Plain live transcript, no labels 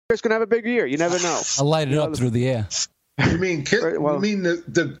going to have a big year. You never know. I'll light it up through the air. You mean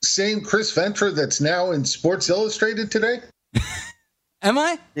the same Chris Ventura that's now in Sports Illustrated today? Am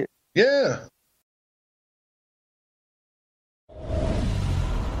I? Yeah.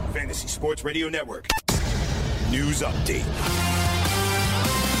 Fantasy Sports Radio Network. News update.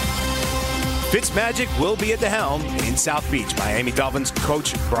 Fitzmagic will be at the helm in South Beach. Miami Dolphins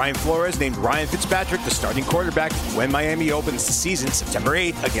coach Brian Flores named Ryan Fitzpatrick the starting quarterback when Miami opens the season September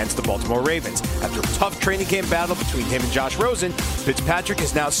 8th against the Baltimore Ravens. After a tough training camp battle between him and Josh Rosen, Fitzpatrick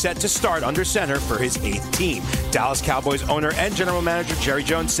is now set to start under center for his 8th team. Dallas Cowboys owner and general manager Jerry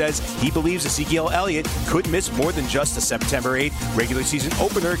Jones says he believes Ezekiel Elliott could miss more than just the September 8th regular season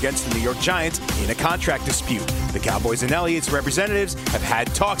opener against the New York Giants in a contract dispute. The Cowboys and Elliott's representatives have had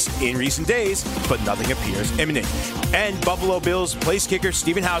talks in recent days, but nothing appears imminent. And Buffalo Bills place kicker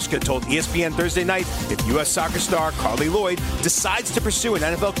Stephen Hauschka told ESPN Thursday night if U.S. soccer star Carly Lloyd decides to pursue an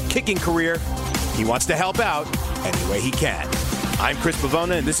NFL kicking career, he wants to help out any way he can. I'm Chris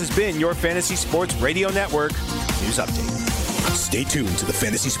Pavona, and this has been your Fantasy Sports Radio Network News Update. Stay tuned to the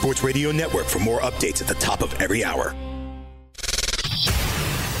Fantasy Sports Radio Network for more updates at the top of every hour.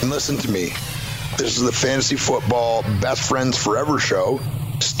 And listen to me. This is the Fantasy Football Best Friends Forever show.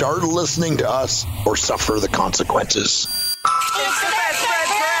 Start listening to us or suffer the consequences. It's the best friends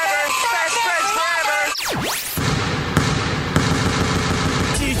forever. Best friends forever.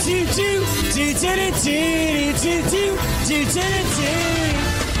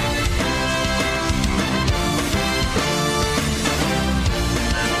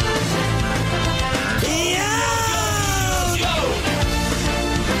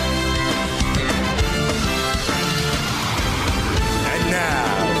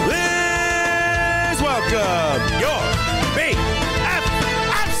 Welcome your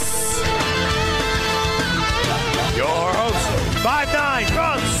BFFs. Your host, 5'9"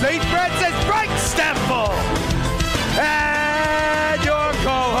 from St. Francis, Frank Stample. And your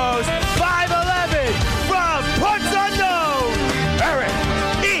co-host, 5'11" from Parts Unknown, Eric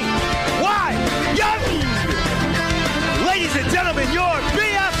E.Y. Young. Ladies and gentlemen, your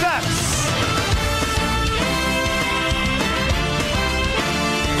BFFs.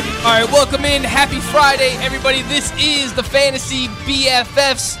 All right, welcome in. Happy Friday, everybody. This is the Fantasy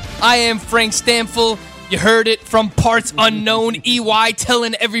BFFs. I am Frank Stamfel. You heard it from Parts Unknown. EY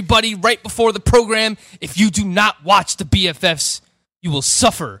telling everybody right before the program, if you do not watch the BFFs, you will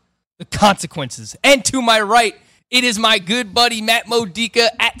suffer the consequences. And to my right, it is my good buddy, Matt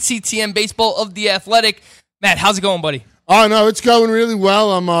Modica at CTM Baseball of The Athletic. Matt, how's it going, buddy? Oh, no, it's going really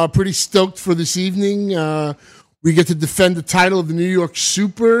well. I'm pretty stoked for this evening. We get to defend the title of the New York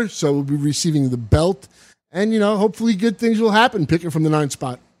Super, so we'll be receiving the belt. And, hopefully good things will happen, picking from the 9th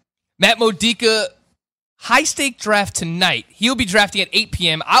spot. Matt Modica, high-stake draft tonight. He'll be drafting at 8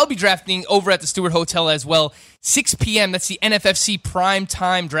 p.m. I'll be drafting over at the Stewart Hotel as well. 6 p.m., that's the NFFC prime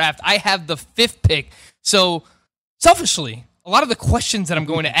time draft. I have the 5th pick. So, selfishly, a lot of the questions that I'm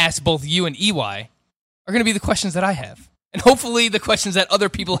going to ask both you and EY are going to be the questions that I have. And hopefully the questions that other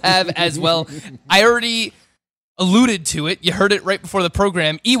people have as well. I already alluded to it. You heard it right before the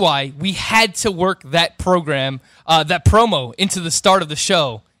program. EY, we had to work that program, that promo into the start of the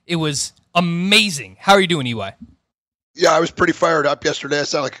show. It was amazing. How are you doing, EY? Yeah, I was pretty fired up yesterday. I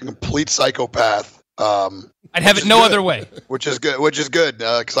sound like a complete psychopath. I'd have it no other way. Which is good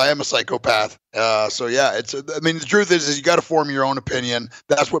because I am a psychopath. So yeah, the truth is you got to form your own opinion.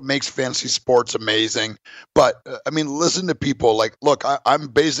 That's what makes fantasy sports amazing. But listen to people like, look, I'm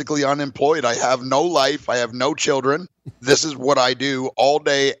basically unemployed. I have no life. I have no children. This is what I do all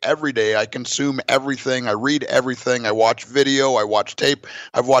day, every day. I consume everything. I read everything. I watch video. I watch tape.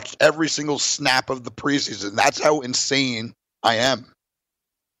 I've watched every single snap of the preseason. That's how insane I am.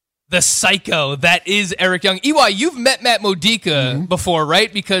 The psycho that is Eric Young. EY, you've met Matt Modica before,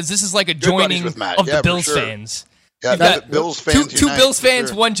 right? Because this is like a joining of the Bills fans. Yeah, got Bills fans. Two Bills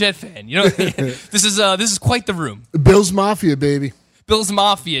fans, one Jet fan. This is quite the room. Bills Mafia, baby. Bills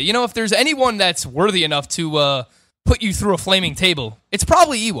Mafia. If there's anyone that's worthy enough to put you through a flaming table, it's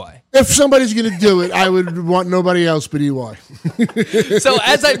probably EY. If somebody's going to do it, I would want nobody else but EY. So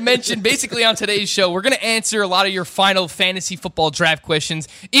as I mentioned, basically on today's show, we're going to answer a lot of your final fantasy football draft questions.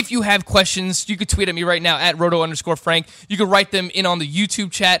 If you have questions, you could tweet at me right now at Roto_Frank. You can write them in on the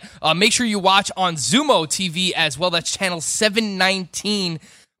YouTube chat. Make sure you watch on Zumo TV as well. That's channel 719.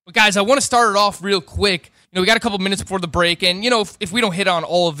 But guys, I want to start it off real quick. We got a couple minutes before the break, and if we don't hit on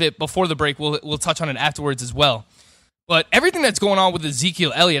all of it before the break, we'll touch on it afterwards as well. But everything that's going on with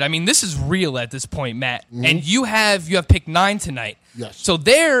Ezekiel Elliott, this is real at this point, Matt. Mm-hmm. And you have pick 9 tonight. Yes. So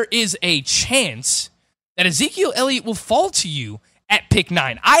there is a chance that Ezekiel Elliott will fall to you at pick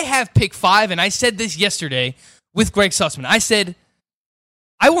 9. I have pick 5, and I said this yesterday with Greg Sussman. I said,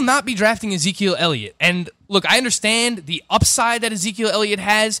 I will not be drafting Ezekiel Elliott. And look, I understand the upside that Ezekiel Elliott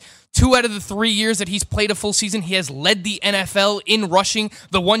has. 2 out of the 3 years that he's played a full season, he has led the NFL in rushing.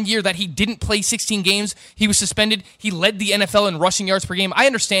 The 1 year that he didn't play 16 games, he was suspended. He led the NFL in rushing yards per game. I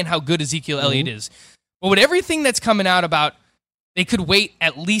understand how good Ezekiel Elliott is. But with everything that's coming out about they could wait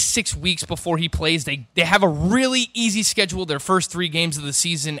at least 6 weeks before he plays, they have a really easy schedule their first 3 games of the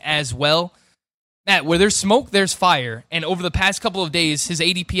season as well. Matt, where there's smoke, there's fire. And over the past couple of days, his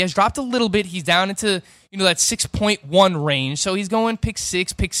ADP has dropped a little bit. He's down into that 6.1 range. So he's going pick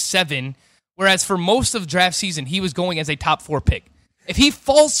 6, pick 7. Whereas for most of draft season, he was going as a top 4 pick. If he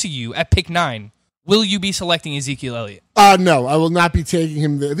falls to you at pick 9, will you be selecting Ezekiel Elliott? No, I will not be taking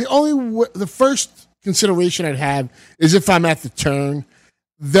him there. The first consideration I'd have is if I'm at the turn,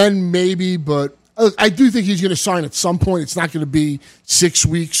 then maybe, but I do think he's going to sign at some point. It's not going to be 6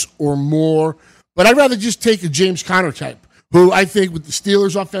 weeks or more. But I'd rather just take a James Conner type, who I think with the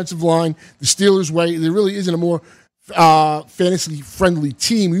Steelers' offensive line, the Steelers' way, there really isn't a more fantasy-friendly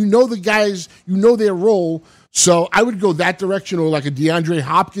team. You know the guys, you know their role, so I would go that direction, or like a DeAndre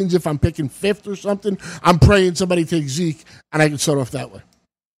Hopkins if I'm picking 5th or something. I'm praying somebody takes Zeke, and I can start off that way.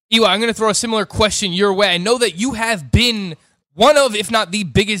 Eli, I'm going to throw a similar question your way. I know that you have been one of, if not the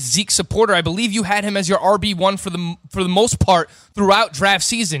biggest Zeke supporter. I believe you had him as your RB1 for the most part throughout draft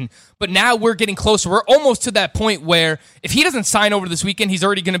season. But now we're getting closer. We're almost to that point where if he doesn't sign over this weekend, he's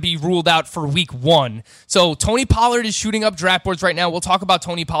already going to be ruled out for week 1. So Tony Pollard is shooting up draft boards right now. We'll talk about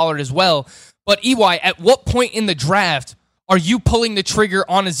Tony Pollard as well. But EY, at what point in the draft are you pulling the trigger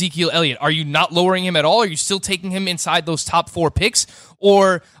on Ezekiel Elliott? Are you not lowering him at all? Are you still taking him inside those top 4 picks?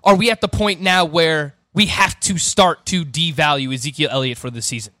 Or are we at the point now where we have to start to devalue Ezekiel Elliott for the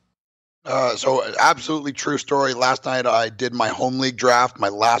season? So absolutely true story. Last night I did my home league draft, my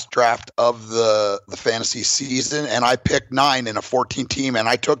last draft of the fantasy season, and I picked 9 in a 14 team, and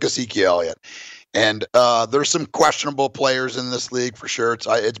I took Ezekiel Elliott. And there's some questionable players in this league for sure.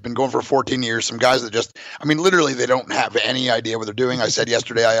 It's been going for 14 years. Some guys that just, literally they don't have any idea what they're doing. I said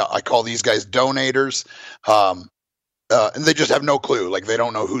yesterday I call these guys donators. And they just have no clue. Like, they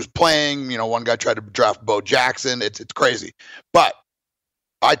don't know who's playing. One guy tried to draft Bo Jackson. It's crazy. But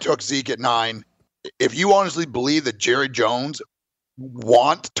I took Zeke at 9. If you honestly believe that Jerry Jones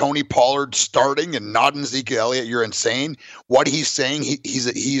want Tony Pollard starting and not Ezekiel Elliott, you're insane. What he's saying,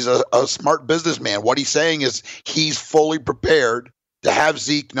 he's a smart businessman. What he's saying is he's fully prepared to have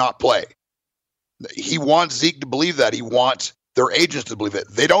Zeke not play. He wants Zeke to believe that. He wants their agents to believe it.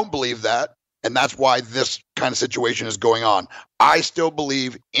 They don't believe that. And that's why this kind of situation is going on. I still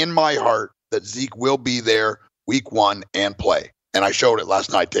believe in my heart that Zeke will be there week 1 and play. And I showed it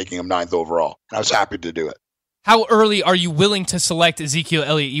last night, taking him 9th overall. And I was happy to do it. How early are you willing to select Ezekiel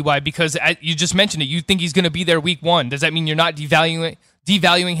Elliott, EY? Because you just mentioned it. You think he's going to be there week 1. Does that mean you're not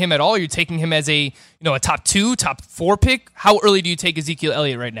devaluing him at all? You're taking him as a top 2, top 4 pick? How early do you take Ezekiel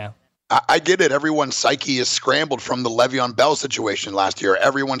Elliott right now? I get it. Everyone's psyche is scrambled from the Le'Veon Bell situation last year.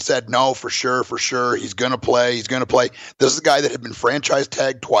 Everyone said, no, for sure. He's going to play. This is a guy that had been franchise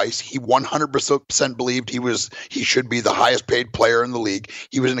tagged twice. He 100% believed he should be the highest paid player in the league.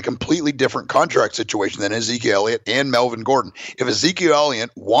 He was in a completely different contract situation than Ezekiel Elliott and Melvin Gordon. If Ezekiel Elliott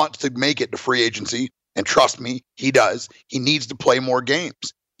wants to make it to free agency, and trust me, he does, he needs to play more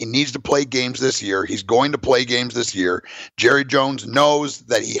games. He needs to play games this year. He's going to play games this year. Jerry Jones knows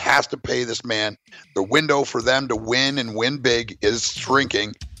that he has to pay this man. The window for them to win and win big is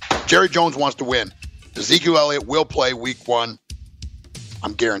shrinking. Jerry Jones wants to win. Ezekiel Elliott will play week 1.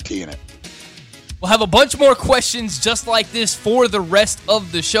 I'm guaranteeing it. We'll have a bunch more questions just like this for the rest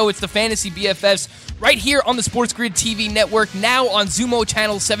of the show. It's the Fantasy BFFs right here on the Sports Grid TV network, now on Zumo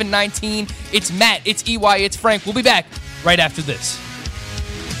Channel 719. It's Matt, it's EY, it's Frank. We'll be back right after this.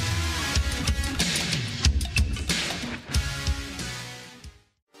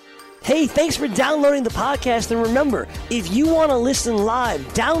 Hey, thanks for downloading the podcast. And remember, if you want to listen live,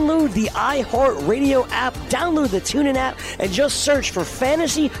 download the iHeartRadio app, download the TuneIn app, and just search for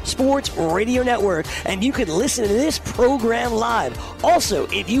Fantasy Sports Radio Network, and you can listen to this program live. Also,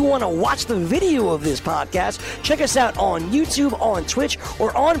 if you want to watch the video of this podcast, check us out on YouTube, on Twitch,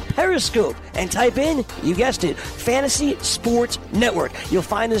 or on Periscope, and type in, you guessed it, Fantasy Sports Network. You'll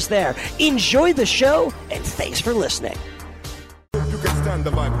find us there. Enjoy the show, and thanks for listening. You can stand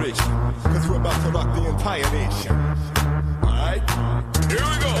the vibration, because we're about to rock the entire nation. Alright? Here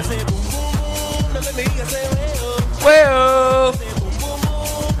we go. I say boom, boom, boom. Now let me hear you say well.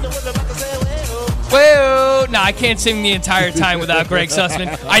 Well, no, I can't sing the entire time without Greg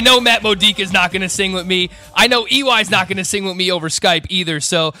Sussman. I know Matt Modica is not going to sing with me. I know EY's not going to sing with me over Skype either,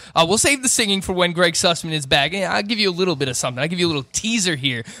 so we'll save the singing for when Greg Sussman is back. Yeah, I'll give you a little bit of something. I'll give you a little teaser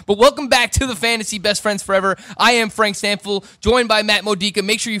here. But welcome back to the Fantasy Best Friends Forever. I am Frank Stanfield, joined by Matt Modica.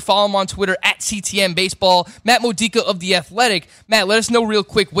 Make sure you follow him on Twitter at CTM Baseball. Matt Modica of The Athletic. Matt, let us know real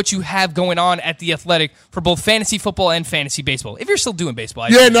quick what you have going on at The Athletic for both fantasy football and fantasy baseball, if you're still doing baseball.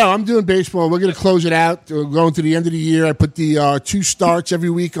 I'm doing baseball. We're going to close it out. We're going to the end of the year. I put the 2 starts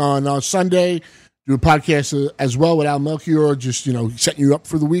every week on Sunday. Do a podcast as well with Al Melchior, just, setting you up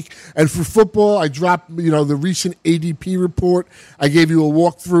for the week. And for football, I dropped, the recent ADP report. I gave you a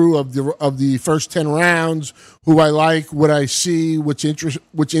walkthrough of the first 10 rounds, who I like, what I see, what's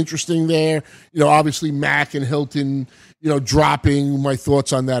interesting there. Obviously Mack and Hilton, dropping, my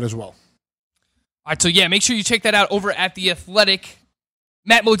thoughts on that as well. All right, so make sure you check that out over at The Athletic.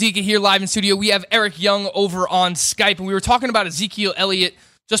 Matt Modica here live in studio. We have Eric Young over on Skype, and we were talking about Ezekiel Elliott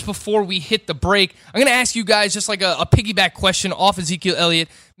just before we hit the break. I'm going to ask you guys just like a piggyback question off Ezekiel Elliott.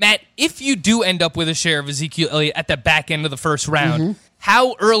 Matt, if you do end up with a share of Ezekiel Elliott at the back end of the first round,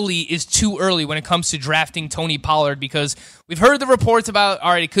 how early is too early when it comes to drafting Tony Pollard? Because we've heard the reports about,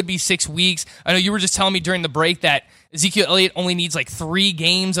 all right, it could be 6 weeks. I know you were just telling me during the break that Ezekiel Elliott only needs like 3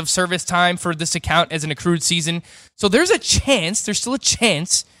 games of service time for this to count as an accrued season. So there's still a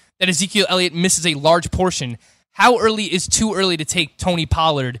chance that Ezekiel Elliott misses a large portion. How early is too early to take Tony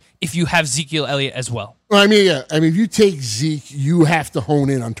Pollard if you have Ezekiel Elliott as well? If you take Zeke, you have to hone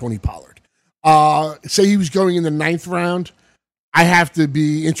in on Tony Pollard. Say he was going in the 9th round, I have to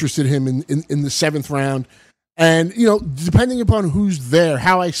be interested in him in the 7th round. And, depending upon who's there,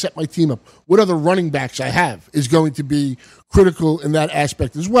 how I set my team up, what other running backs I have is going to be critical in that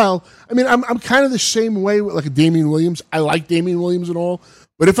aspect as well. I'm kind of the same way with like a Damian Williams. I like Damian Williams and all.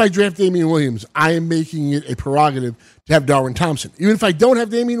 But if I draft Damian Williams, I am making it a prerogative to have Darwin Thompson. Even if I don't have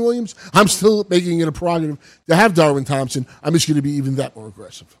Damian Williams, I'm still making it a prerogative to have Darwin Thompson. I'm just going to be even that more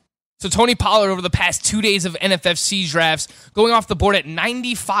aggressive. So Tony Pollard over the past 2 days of NFFC drafts, going off the board at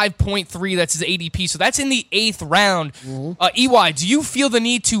 95.3. That's his ADP. So that's in the 8th round. EY, do you feel the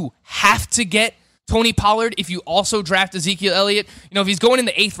need to have to get Tony Pollard if you also draft Ezekiel Elliott? If he's going in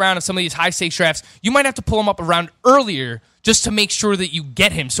the 8th round of some of these high-stakes drafts, you might have to pull him up a round earlier just to make sure that you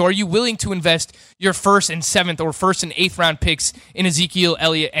get him. So are you willing to invest your 1st and 7th or 1st and 8th round picks in Ezekiel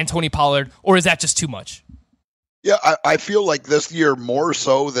Elliott and Tony Pollard, or is that just too much? Yeah, I feel like this year more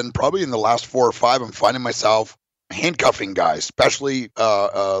so than probably in the last 4 or 5, I'm finding myself handcuffing guys, especially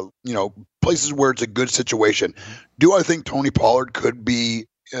places where it's a good situation. Do I think Tony Pollard could be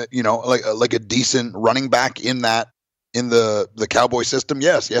like a decent running back in the Cowboy system?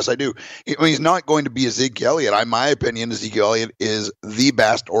 Yes, I do. He's not going to be Ezekiel Elliott. In my opinion, Ezekiel Elliott is the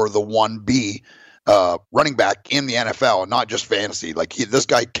best or the 1B running back in the NFL, and not just fantasy. This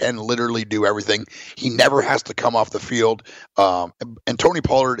guy can literally do everything. He never has to come off the field. And Tony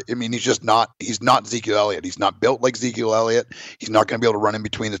Pollard, he's not Ezekiel Elliott. He's not built like Ezekiel Elliott. He's not going to be able to run in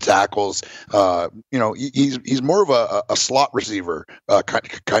between the tackles. He's more of a slot receiver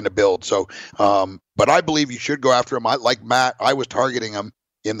kind of build. So, but I believe you should go after him. Like Matt, I was targeting him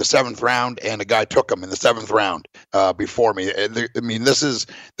in the 7th round, and a guy took him in the 7th round before me. This is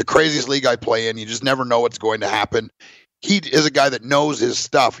the craziest league I play in. You just never know what's going to happen. He is a guy that knows his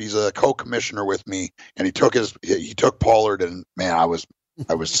stuff. He's a co-commissioner with me, and he took Pollard, and man, I was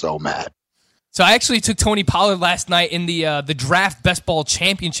so mad. So I actually took Tony Pollard last night in the draft best ball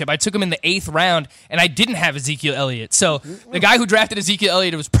championship. I took him in the 8th round, and I didn't have Ezekiel Elliott. So the guy who drafted Ezekiel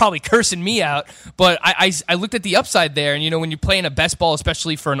Elliott was probably cursing me out. But I looked at the upside there, and when you're playing a best ball,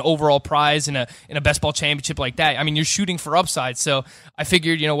 especially for an overall prize in a best ball championship like that, you're shooting for upside. So I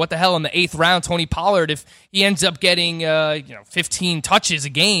figured, what the hell, in the 8th round, Tony Pollard, if he ends up getting 15 touches a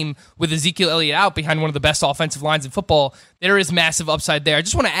game with Ezekiel Elliott out behind one of the best offensive lines in football, there is massive upside there. I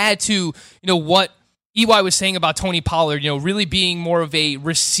just want to add to what EY was saying about Tony Pollard, really being more of a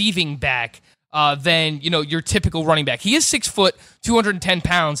receiving back than your typical running back. He is 6 foot, 210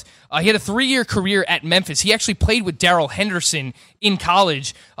 pounds. He had a 3-year career at Memphis. He actually played with Darrell Henderson in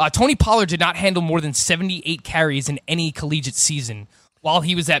college. Tony Pollard did not handle more than 78 carries in any collegiate season while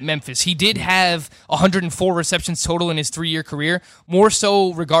he was at Memphis. He did have 104 receptions total in his 3-year career, more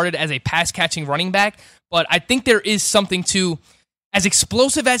so regarded as a pass-catching running back. But I think there is something to, as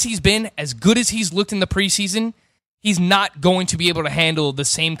explosive as he's been, as good as he's looked in the preseason, he's not going to be able to handle the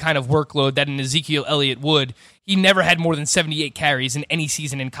same kind of workload that an Ezekiel Elliott would. He never had more than 78 carries in any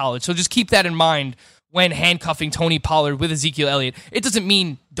season in college. So just keep that in mind when handcuffing Tony Pollard with Ezekiel Elliott. It doesn't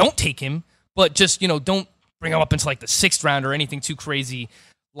mean don't take him, but just, don't bring him up into like the 6th round or anything too crazy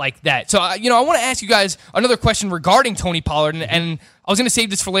like that. So, I want to ask you guys another question regarding Tony Pollard, and I was going to save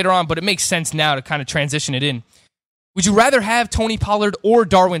this for later on, but it makes sense now to kind of transition it in. Would you rather have Tony Pollard or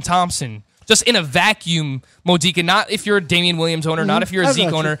Darwin Thompson? Just in a vacuum, Modica, not if you're a Damian Williams owner, not if you're a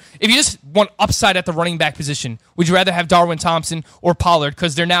Zeke owner. If you just want upside at the running back position, would you rather have Darwin Thompson or Pollard?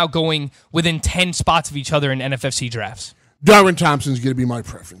 Because they're now going within 10 spots of each other in NFFC drafts. Darwin Thompson's going to be my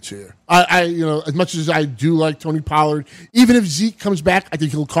preference here. I as much as I do like Tony Pollard, even if Zeke comes back, I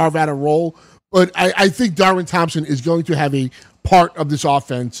think he'll carve out a role. But I think Darwin Thompson is going to have a part of this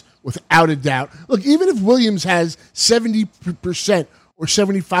offense without a doubt. Look, even if Williams has 70% or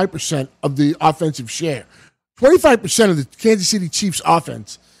 75% of the offensive share, 25% of the Kansas City Chiefs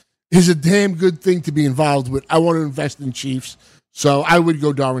offense is a damn good thing to be involved with. I want to invest in Chiefs, so I would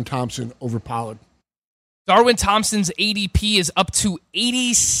go Darwin Thompson over Pollard. Darwin Thompson's ADP is up to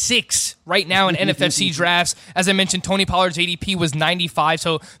 86 right now in NFFC drafts. As I mentioned, Tony Pollard's ADP was 95,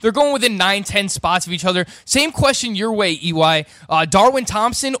 so they're going within 9-10 spots of each other. Same question your way, EY. Darwin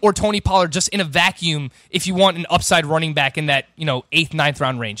Thompson or Tony Pollard, just in a vacuum, if you want an upside running back in that 8th, 9th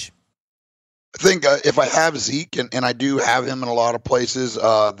round range? I think if I have Zeke, and I do have him in a lot of places,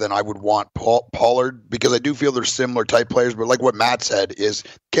 then I would want Pollard, because I do feel they're similar type players. But like what Matt said, is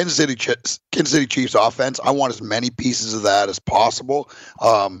Kansas City Chiefs offense, I want as many pieces of that as possible.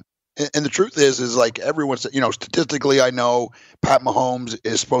 And the truth is like everyone said, statistically, I know Pat Mahomes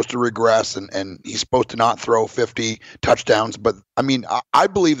is supposed to regress and he's supposed to not throw 50 touchdowns. But I mean, I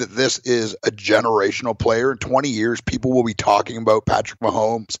believe that this is a generational player. In 20 years, people will be talking about Patrick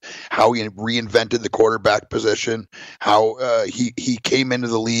Mahomes, how he reinvented the quarterback position, how he came into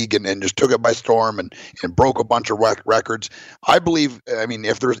the league and just took it by storm and broke a bunch of records. I believe,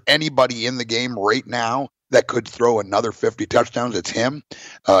 if there's anybody in the game right now that could throw another 50 touchdowns, it's him.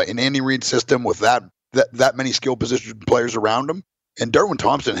 In Andy Reid's system with that many skill position players around him. And Darwin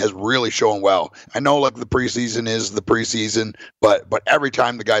Thompson has really shown well. I know like the preseason is the preseason, but every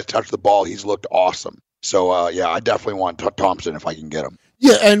time the guy's touched the ball, he's looked awesome. So, I definitely want Thompson if I can get him.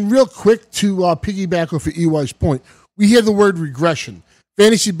 Yeah, and real quick to piggyback off of EY's point, we hear the word regression.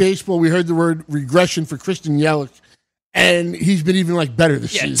 Fantasy baseball, we heard the word regression for Christian Yelich. And he's been even better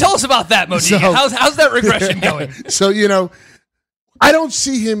this season. Tell us about that, Modica. How's that regression going? So, I don't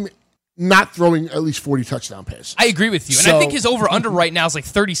see him not throwing at least 40 touchdown passes. I agree with you. And I think his over-under right now is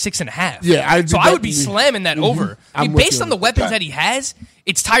 36.5. Yeah. I would be slamming that over. Based on the weapons that he has,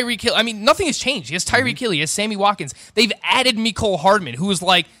 it's Tyreek Hill. Nothing has changed. He has Tyreek Hill. He has Sammy Watkins. They've added Mecole Hardman, who is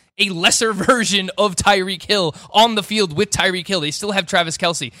like a lesser version of Tyreek Hill on the field with Tyreek Hill. They still have Travis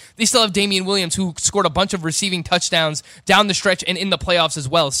Kelce. They still have Damian Williams, who scored a bunch of receiving touchdowns down the stretch and in the playoffs as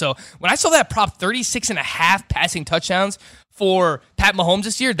well. So when I saw that prop 36.5 passing touchdowns for Pat Mahomes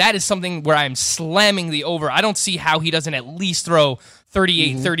this year, that is something where I'm slamming the over. I don't see how he doesn't at least throw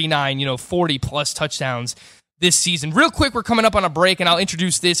 38, 39, 40-plus touchdowns this season. Real quick, we're coming up on a break, and I'll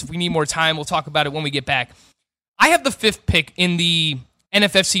introduce this. If we need more time, we'll talk about it when we get back. I have the 5th pick in the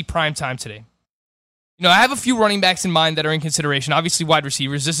NFFC primetime today. I have a few running backs in mind that are in consideration. Obviously, wide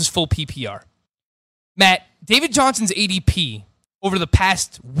receivers. This is full PPR. Matt, David Johnson's ADP over the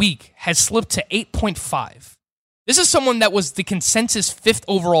past week has slipped to 8.5. This is someone that was the consensus 5th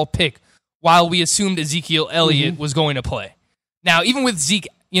overall pick while we assumed Ezekiel Elliott was going to play. Now, even with Zeke,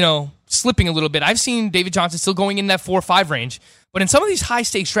 slipping a little bit, I've seen David Johnson still going in that 4 or 5 range. But in some of these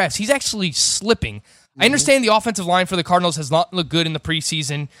high-stakes drafts, he's actually slipping. I understand the offensive line for the Cardinals has not looked good in the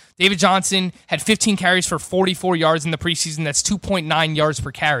preseason. David Johnson had 15 carries for 44 yards in the preseason. That's 2.9 yards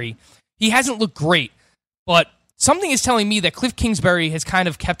per carry. He hasn't looked great, but something is telling me that Cliff Kingsbury has kind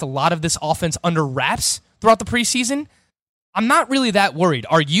of kept a lot of this offense under wraps throughout the preseason. I'm not really that worried.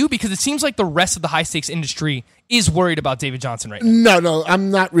 Are you? Because it seems like the rest of the high-stakes industry is worried about David Johnson right now. No,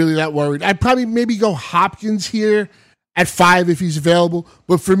 I'm not really that worried. I'd probably maybe go Hopkins here at 5 if he's available.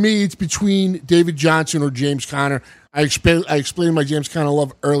 But for me, it's between David Johnson or James Conner. I explained my James Conner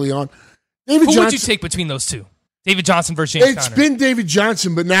love early on. Who would you take between those two? David Johnson versus James Conner? It's been David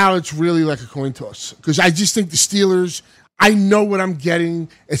Johnson, but now it's really like a coin toss. Because I just think the Steelers, I know what I'm getting.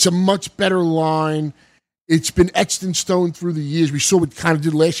 It's a much better line. It's been etched in stone through the years. We saw what Conner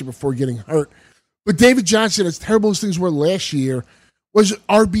did last year before getting hurt. But David Johnson, as terrible as things were last year, was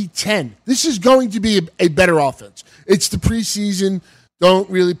RB10. This is going to be a better offense. It's the preseason. Don't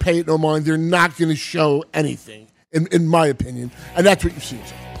really pay it no mind. They're not going to show anything, in my opinion. And that's what you're seeing.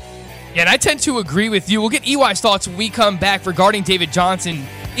 Yeah, and I tend to agree with you. We'll get EY's thoughts when we come back regarding David Johnson.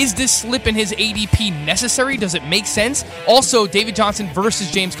 Is this slip in his ADP necessary? Does it make sense? Also, David Johnson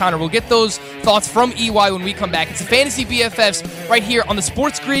versus James Conner. We'll get those thoughts from EY when we come back. It's the Fantasy BFFs right here on the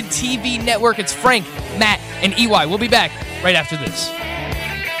Sports Grid TV network. It's Frank, Matt, and EY. We'll be back right after this.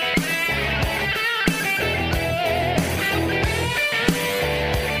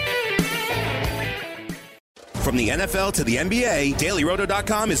 From the NFL to the NBA,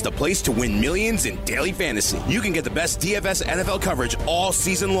 DailyRoto.com is the place to win millions in daily fantasy. You can get the best DFS NFL coverage all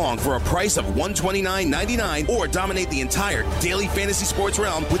season long for a price of $129.99 or dominate the entire daily fantasy sports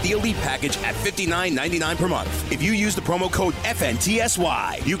realm with the Elite Package at $59.99 per month. If you use the promo code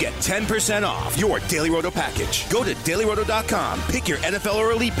FNTSY, you get 10% off your Daily Roto package. Go to DailyRoto.com, pick your NFL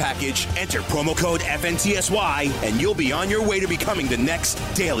or Elite Package, enter promo code FNTSY, and you'll be on your way to becoming the next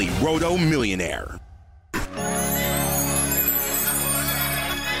Daily Roto millionaire.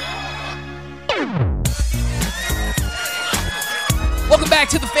 Welcome back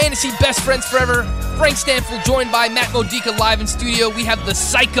to the Fantasy Best Friends Forever. Frank Stanfield joined by Matt Modica live in studio. We have the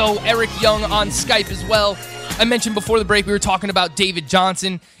psycho Eric Young on Skype as well. I mentioned before the break we were talking about David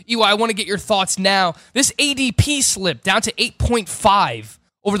Johnson. Ewa, I want to get your thoughts now. This ADP slip down to 8.5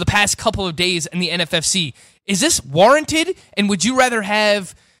 over the past couple of days in the NFFC. Is this warranted? And would you rather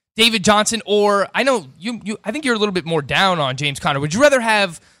have David Johnson or, I know I think you're a little bit more down on James Conner. Would you rather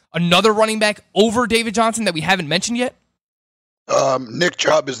have another running back over David Johnson that we haven't mentioned yet? Nick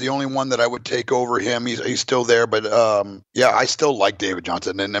Chubb is the only one that I would take over him. He's still there, but yeah, I still like David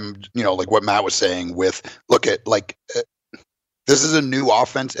Johnson. And like what Matt was saying this is a new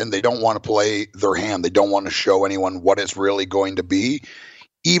offense and they don't want to play their hand. They don't want to show anyone what it's really going to be.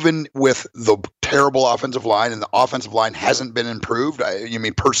 Even with the terrible offensive line, and the offensive line hasn't been improved.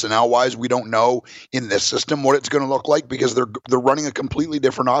 Personnel-wise, we don't know in this system what it's going to look like because they're running a completely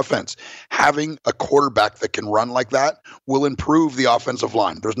different offense. Having a quarterback that can run like that will improve the offensive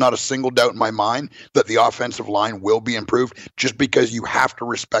line. There's not a single doubt in my mind that the offensive line will be improved just because you have to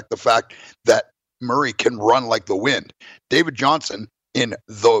respect the fact that Murray can run like the wind. David Johnson, in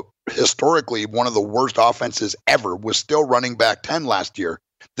the historically one of the worst offenses ever, was still running back 10 last year.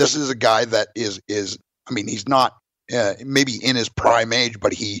 This is a guy that is he's not maybe in his prime age,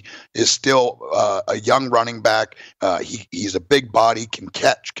 but he is still a young running back. He's a big body, can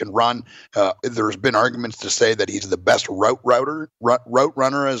catch, can run. There's been arguments to say that he's the best route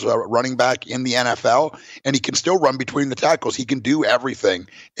runner as a running back in the NFL, and he can still run between the tackles. He can do everything,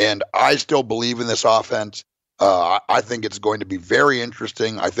 and I still believe in this offense. I think it's going to be very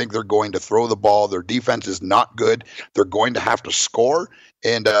interesting. I think they're going to throw the ball. Their defense is not good. They're going to have to score,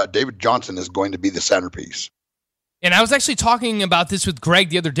 and David Johnson is going to be the centerpiece. And I was actually talking about this with Greg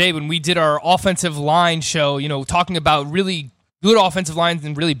the other day when we did our offensive line show, talking about really good offensive lines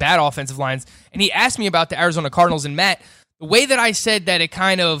and really bad offensive lines. And he asked me about the Arizona Cardinals. And Matt, the way that I said that it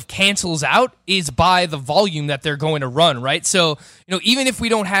kind of cancels out is by the volume that they're going to run, right? So, even if we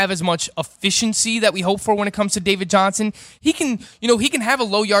don't have as much efficiency that we hope for when it comes to David Johnson, he can have a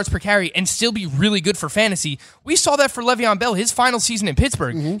low yards per carry and still be really good for fantasy. We saw that for Le'Veon Bell, his final season in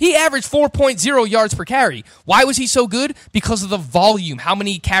Pittsburgh. Mm-hmm. He averaged 4.0 yards per carry. Why was he so good? Because of the volume, how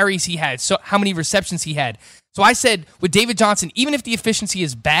many carries he had, so how many receptions he had. So I said, with David Johnson, even if the efficiency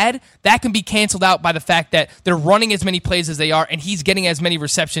is bad, that can be canceled out by the fact that they're running as many plays as they are, and he's getting as many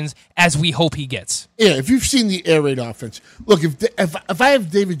receptions as we hope he gets. Yeah, if you've seen the air raid offense, look, if I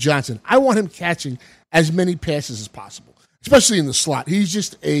have David Johnson, I want him catching as many passes as possible, especially in the slot. He's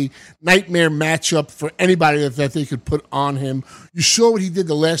just a nightmare matchup for anybody that they could put on him. You saw what he did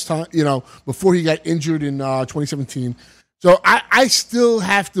the last time, before he got injured in 2017. So I still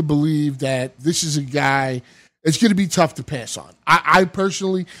have to believe that this is a guy. It's going to be tough to pass on. I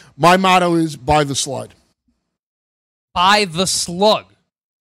personally, my motto is buy the slide. Buy the slug.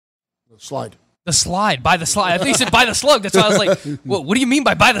 The slide. The slide. Buy the slide. I think you said buy the slug. That's why I was like, what do you mean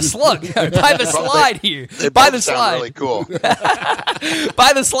by buy the slug? Buy the slide here. Buy the slide. Really cool.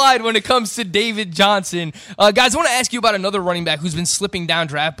 Buy the slide when it comes to David Johnson. Guys, I want to ask you about another running back who's been slipping down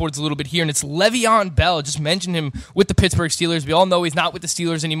draft boards a little bit here, and it's Le'Veon Bell. Just mentioned him with the Pittsburgh Steelers. We all know he's not with the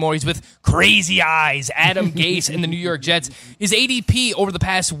Steelers anymore. He's with Crazy Eyes, Adam Gase, and the New York Jets. His ADP over the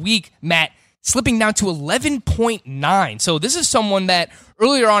past week, Matt, slipping down to 11.9. So this is someone that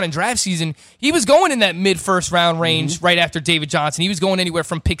earlier on in draft season, he was going in that mid-first round range right after David Johnson. He was going anywhere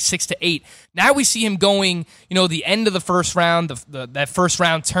from pick 6 to 8. Now we see him going, the end of the first round, that first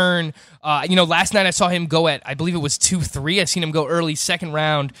round turn. Last night I saw him go at, I believe it was 2-3. I seen him go early second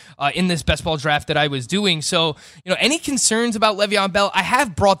round in this best ball draft that I was doing. So, any concerns about Le'Veon Bell? I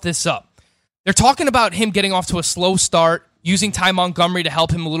have brought this up. They're talking about him getting off to a slow start, using Ty Montgomery to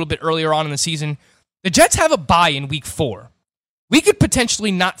help him a little bit earlier on in the season. The Jets have a bye in week 4. We could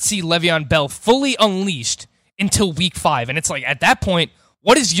potentially not see Le'Veon Bell fully unleashed until week 5. And it's like, at that point,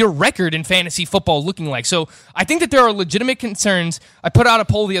 what is your record in fantasy football looking like? So I think that there are legitimate concerns. I put out a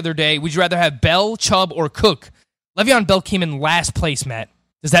poll the other day. Would you rather have Bell, Chubb, or Cook? Le'Veon Bell came in last place, Matt.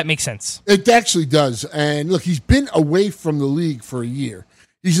 Does that make sense? It actually does. And look, he's been away from the league for a year.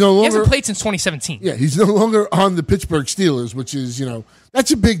 He's no longer. He hasn't played since 2017. Yeah, he's no longer on the Pittsburgh Steelers, which is,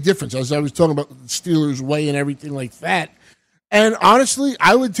 that's a big difference. As I was talking about the Steelers' way and everything like that. And honestly,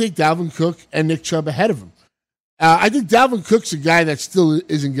 I would take Dalvin Cook and Nick Chubb ahead of him. I think Dalvin Cook's a guy that still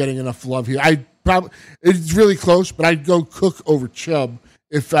isn't getting enough love here. It's really close, but I'd go Cook over Chubb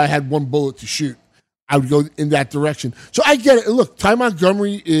if I had one bullet to shoot. I would go in that direction. So I get it. Look, Ty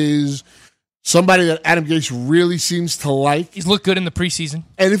Montgomery is somebody that Adam Gase really seems to like. He's looked good in the preseason.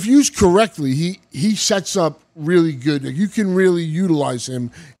 And if used correctly, he sets up really good. You can really utilize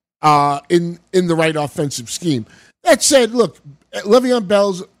him in the right offensive scheme. That said, look, Le'Veon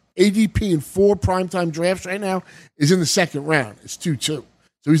Bell's ADP in 4 primetime drafts right now is in the second round. It's 2-2.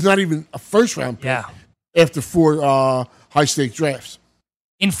 So he's not even a first-round pick after 4 high-stakes drafts.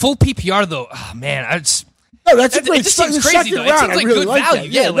 In full PPR, though, that's a great. It just seems crazy, though. It seems like good value.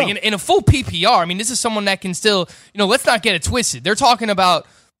 Yeah, in a full PPR. I mean, this is someone that can still, let's not get it twisted. They're talking about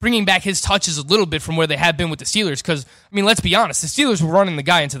bringing back his touches a little bit from where they have been with the Steelers because, let's be honest, the Steelers were running the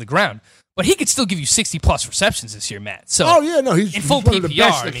guy into the ground. But he could still give you 60-plus receptions this year, Matt. So, he's full one PPR, of the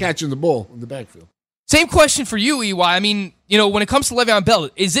best at catching the ball in the backfield. Same question for you, EY. When it comes to Le'Veon Bell,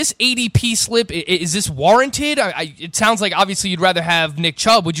 is this ADP slip, is this warranted? It sounds like obviously you'd rather have Nick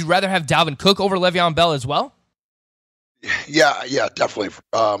Chubb. Would you rather have Dalvin Cook over Le'Veon Bell as well? Yeah, definitely.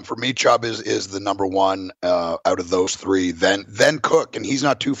 For me, Chubb is the number one out of those 3. Then Cook, and he's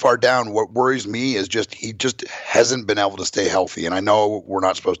not too far down. What worries me is he just hasn't been able to stay healthy. And I know we're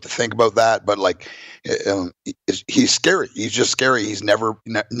not supposed to think about that, but he's scary. He's just scary. He's never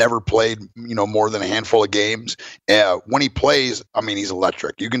played more than a handful of games. When he plays, he's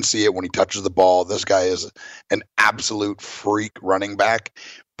electric. You can see it when he touches the ball. This guy is an absolute freak running back.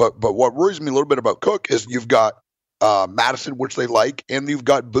 But what worries me a little bit about Cook is you've got Madison, which they like, and you've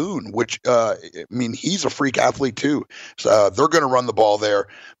got Boone, which, he's a freak athlete too. So they're going to run the ball there.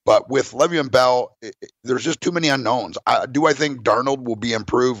 But with Le'Veon Bell, there's just too many unknowns. Do I think Darnold will be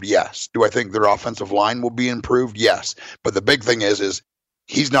improved? Yes. Do I think their offensive line will be improved? Yes. But the big thing is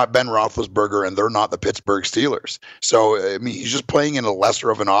he's not Ben Roethlisberger, and they're not the Pittsburgh Steelers. So, he's just playing in a lesser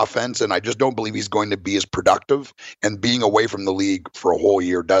of an offense, and I just don't believe he's going to be as productive. And being away from the league for a whole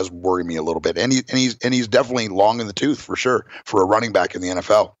year does worry me a little bit. And he's definitely long in the tooth for sure for a running back in the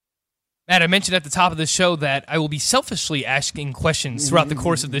NFL. Matt, I mentioned at the top of the show that I will be selfishly asking questions throughout the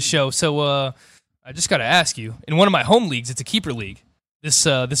course of this show. So I just got to ask you, in one of my home leagues, it's a keeper league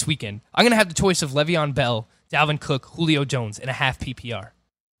this weekend, I'm going to have the choice of Le'Veon Bell, Dalvin Cook, Julio Jones in a half PPR.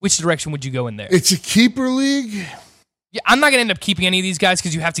 Which direction would you go in there? It's a keeper league. Yeah, I'm not going to end up keeping any of these guys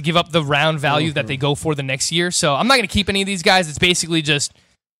because you have to give up the round value that they go for the next year. So I'm not going to keep any of these guys. It's basically just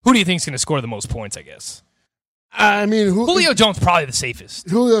who do you think is going to score the most points, I guess. Julio Jones probably the safest.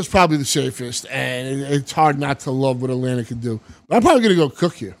 Julio's probably the safest, and it's hard not to love what Atlanta can do. But I'm probably going to go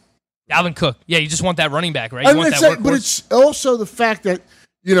Cook here. Dalvin Cook. Yeah, you just want that running back, right? You want that workhorse. But it's also the fact that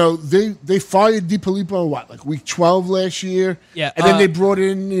they fired DiPilippo, week 12 last year? Yeah. And then they brought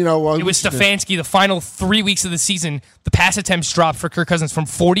in, it was Stefanski. The final 3 weeks of the season, the pass attempts dropped for Kirk Cousins from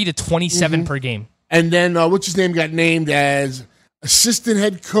 40 to 27 per game. And then, what's his name got named as assistant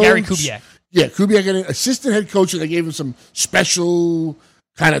head coach? Gary Kubiak. Yeah, Kubiak got an assistant head coach, and they gave him some special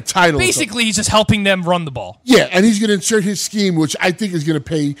kind of title. Basically, he's just helping them run the ball. Yeah, and he's going to insert his scheme, which I think is going to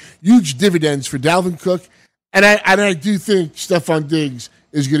pay huge dividends for Dalvin Cook. And I do think Stephon Diggs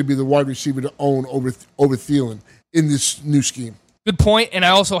is going to be the wide receiver to own over Thielen in this new scheme. Good point, and I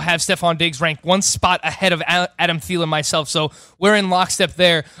also have Stephon Diggs ranked one spot ahead of Adam Thielen myself, so we're in lockstep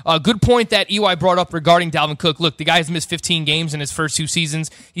there. Good point that EY brought up regarding Dalvin Cook. Look, the guy's missed 15 games in his first 2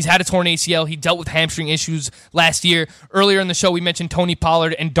 seasons. He's had a torn ACL. He dealt with hamstring issues last year. Earlier in the show, we mentioned Tony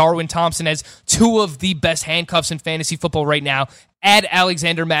Pollard and Darwin Thompson as 2 of the best handcuffs in fantasy football right now. Add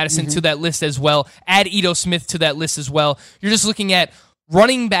Alexander Madison to that list as well. Add Ito Smith to that list as well. You're just looking at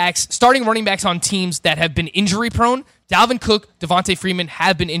starting running backs on teams that have been injury-prone. Dalvin Cook, Devontae Freeman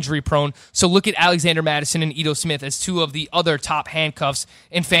have been injury-prone. So look at Alexander Madison and Ito Smith as 2 of the other top handcuffs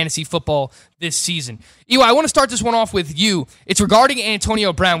in fantasy football this season. Eli, I want to start this one off with you. It's regarding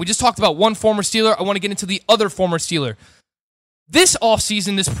Antonio Brown. We just talked about one former Steeler. I want to get into the other former Steeler. This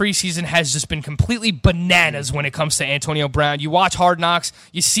offseason, this preseason has just been completely bananas when it comes to Antonio Brown. You watch Hard Knocks,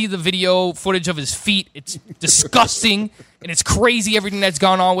 you see the video footage of his feet. It's disgusting, and it's crazy everything that's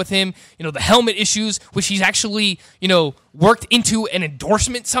gone on with him. The helmet issues, which he's actually, worked into an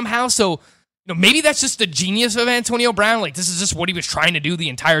endorsement somehow. So, maybe that's just the genius of Antonio Brown. This is just what he was trying to do the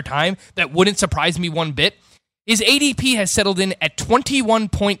entire time. That wouldn't surprise me one bit. His ADP has settled in at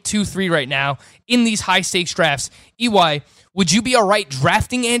 21.23 right now in these high-stakes drafts. EY, would you be all right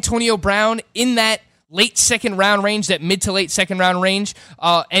drafting Antonio Brown in that late second round range, that mid to late second round range?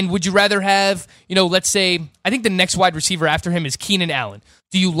 And would you rather have, let's say, I think the next wide receiver after him is Keenan Allen.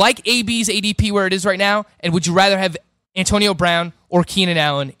 Do you like AB's ADP where it is right now? And would you rather have Antonio Brown or Keenan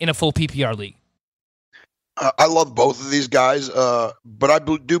Allen in a full PPR league? I love both of these guys, but I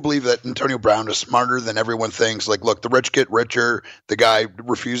do believe that Antonio Brown is smarter than everyone thinks. Like, look, the rich get richer. The guy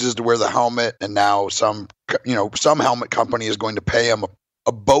refuses to wear the helmet, and now some helmet company is going to pay him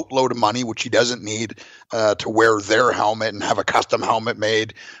a boatload of money, which he doesn't need, to wear their helmet and have a custom helmet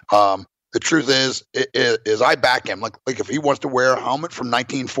made. The truth is I back him. Like if he wants to wear a helmet from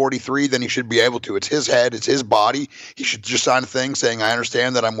 1943, then he should be able to. It's his head. It's his body. He should just sign a thing saying, I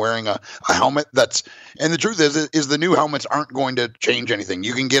understand that I'm wearing a helmet. And the truth is the new helmets aren't going to change anything.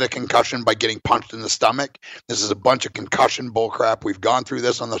 You can get a concussion by getting punched in the stomach. This is a bunch of concussion bullcrap. We've gone through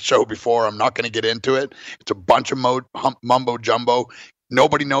this on the show before. I'm not going to get into it. It's a bunch of mumbo jumbo.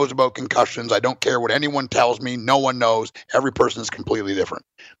 Nobody knows about concussions. I don't care what anyone tells me. No one knows. Every person is completely different.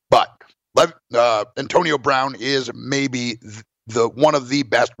 But Antonio Brown is maybe one of the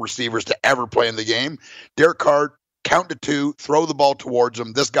best receivers to ever play in the game. Derek Carr, count to 2, throw the ball towards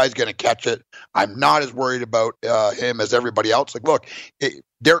him. This guy's going to catch it. I'm not as worried about him as everybody else. Like, look,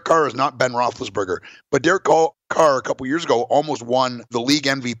 Derek Carr is not Ben Roethlisberger, but Derek Carr a couple years ago almost won the league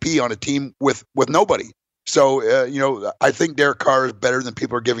MVP on a team with nobody. So, I think Derek Carr is better than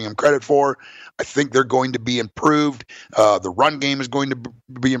people are giving him credit for. I think they're going to be improved. The run game is going to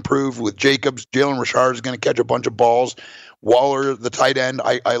be improved with Jacobs. Jalen Richard is going to catch a bunch of balls. Waller, the tight end,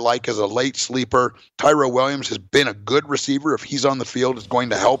 I like as a late sleeper. Tyrell Williams has been a good receiver. If he's on the field, it's going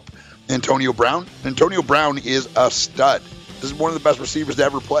to help Antonio Brown. Antonio Brown is a stud. This is one of the best receivers to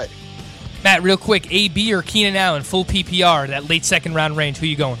ever play. Matt, real quick, AB or Keenan Allen, full PPR, that late second round range, who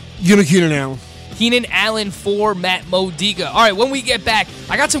you going? Give me Keenan Allen. Keenan Allen for Matt Modica. All right, when we get back,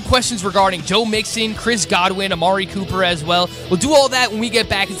 I got some questions regarding Joe Mixon, Chris Godwin, Amari Cooper as well. We'll do all that when we get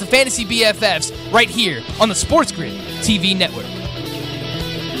back. It's the Fantasy BFFs right here on the Sports Grid TV network.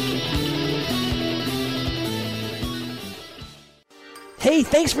 Hey,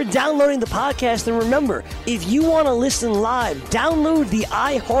 thanks for downloading the podcast. And remember, if you want to listen live, download the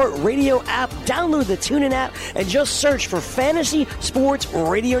iHeartRadio app, download the TuneIn app, and just search for Fantasy Sports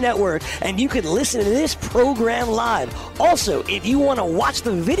Radio Network, and you can listen to this program live. Also, if you want to watch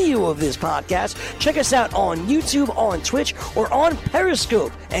the video of this podcast, check us out on YouTube, on Twitch, or on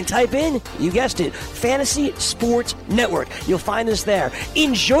Periscope, and type in, you guessed it, Fantasy Sports Network. You'll find us there.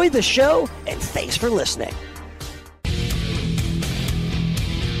 Enjoy the show, and thanks for listening.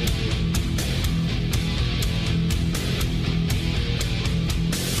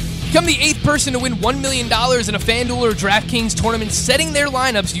 Become the 8th person to win $1 million in a FanDuel or DraftKings tournament, setting their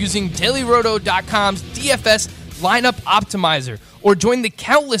lineups using DailyRoto.com's DFS Lineup Optimizer. Or join the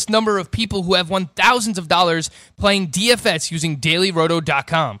countless number of people who have won thousands of dollars playing DFS using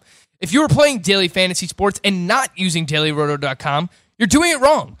DailyRoto.com. If you are playing daily fantasy sports and not using DailyRoto.com, you're doing it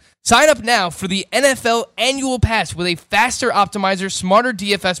wrong. Sign up now for the NFL Annual Pass with a faster optimizer, smarter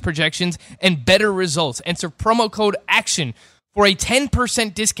DFS projections, and better results. Enter promo code ACTION for a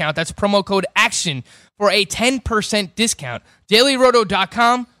 10% discount. That's promo code ACTION for a 10% discount.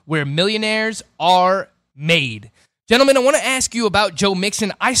 DailyRoto.com, where millionaires are made. Gentlemen, I want to ask you about Joe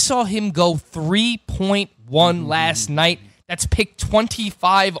Mixon. I saw him go 3.1 last night. That's pick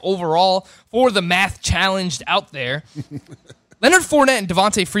 25 overall for the math challenged out there. Leonard Fournette and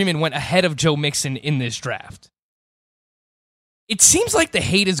Devontae Freeman went ahead of Joe Mixon in this draft. It seems like the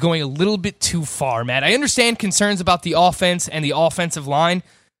hate is going a little bit too far, Matt. I understand concerns about the offense and the offensive line,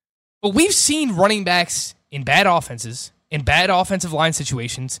 but we've seen running backs in bad offenses, in bad offensive line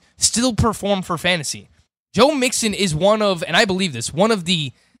situations, still perform for fantasy. Joe Mixon is one of, and I believe this, one of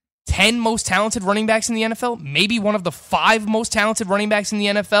the 10 most talented running backs in the NFL, maybe one of the 5 most talented running backs in the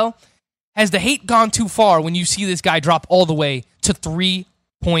NFL. Has the hate gone too far when you see this guy drop all the way to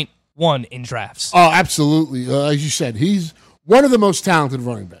 3.1 in drafts? Oh, absolutely. As you said, he's one of the most talented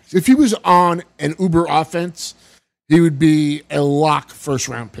running backs. If he was on an Uber offense, he would be a lock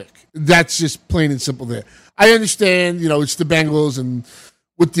first-round pick. That's just plain and simple there. I understand, it's the Bengals and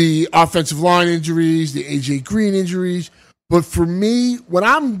with the offensive line injuries, the A.J. Green injuries. But for me, when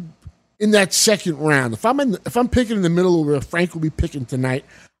I'm in that second round, if I'm picking in the middle of where Frank will be picking tonight,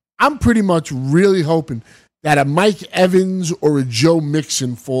 I'm pretty much really hoping that a Mike Evans or a Joe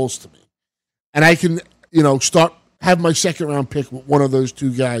Mixon falls to me. And I can, have my second round pick with one of those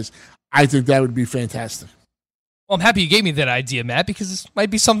two guys. I think that would be fantastic. Well, I'm happy you gave me that idea, Matt, because this might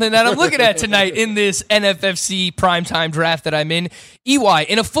be something that I'm looking at tonight in this NFFC primetime draft that I'm in. EY,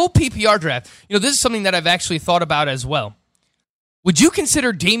 in a full PPR draft, this is something that I've actually thought about as well. Would you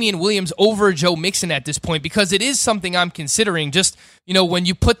consider Damian Williams over Joe Mixon at this point? Because it is something I'm considering. Just, when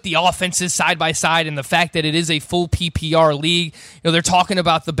you put the offenses side by side and the fact that it is a full PPR league, they're talking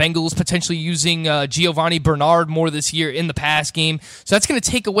about the Bengals potentially using Giovanni Bernard more this year in the pass game. So that's going to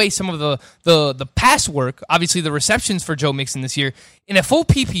take away some of the pass work, obviously the receptions for Joe Mixon this year. In a full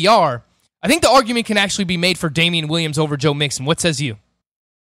PPR, I think the argument can actually be made for Damian Williams over Joe Mixon. What says you?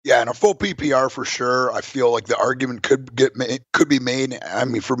 Yeah, in a full PPR for sure. I feel like the argument could be made. I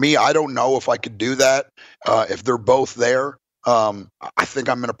mean, for me, I don't know if I could do that if they're both there. I think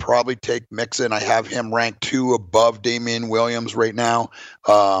I'm going to probably take Mixon. I have him ranked 2 above Damian Williams right now.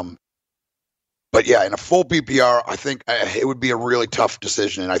 But yeah, in a full PPR, I think it would be a really tough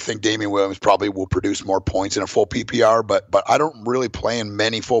decision, and I think Damian Williams probably will produce more points in a full PPR. But I don't really play in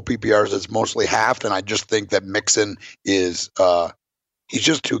many full PPRs. It's mostly half, and I just think that Mixon is. He's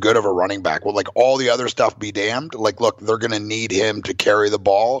just too good of a running back. Well, like all the other stuff be damned. Like, look, they're going to need him to carry the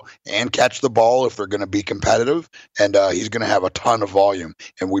ball and catch the ball if they're going to be competitive. And he's going to have a ton of volume.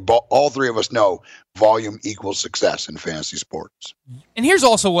 And all three of us know volume equals success in fantasy sports. And here's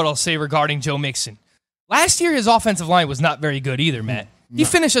also what I'll say regarding Joe Mixon. Last year, his offensive line was not very good either, Matt. He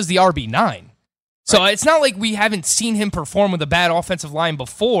finished as the RB9. So It's not like we haven't seen him perform with a bad offensive line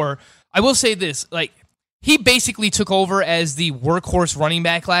before. I will say this, he basically took over as the workhorse running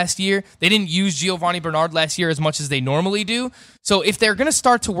back last year. They didn't use Giovanni Bernard last year as much as they normally do. So if they're going to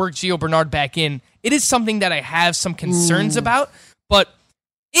start to work Gio Bernard back in, it is something that I have some concerns about. But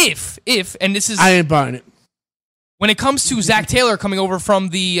if, and this is... I ain't buying it. When it comes to Zach Taylor coming over from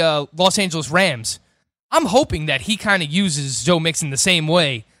the Los Angeles Rams, I'm hoping that he kind of uses Joe Mixon the same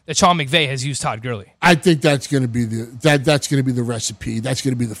way that Sean McVay has used Todd Gurley. I think that's going to be that's going to be the recipe. That's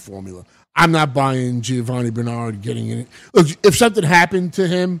going to be the formula. I'm not buying Giovanni Bernard getting in it. Look, if something happened to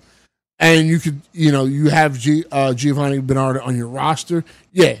him and you could, you have Giovanni Bernard on your roster,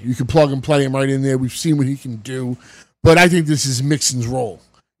 yeah, you can plug and play him right in there. We've seen what he can do. But I think this is Mixon's role,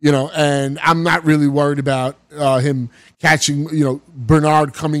 and I'm not really worried about him catching,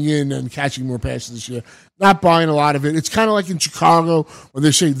 Bernard coming in and catching more passes this year. Not buying a lot of it. It's kind of like in Chicago where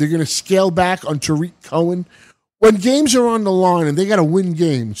they say they're going to scale back on Tariq Cohen. When games are on the line and they got to win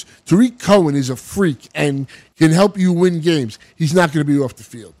games, Tariq Cohen is a freak and can help you win games. He's not going to be off the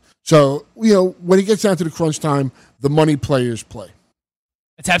field. So, when it gets down to the crunch time, the money players play.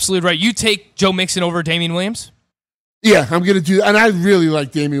 That's absolutely right. You take Joe Mixon over Damian Williams? Yeah, I'm going to do that. And I really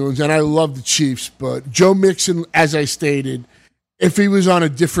like Damian Williams, and I love the Chiefs. But Joe Mixon, as I stated, if he was on a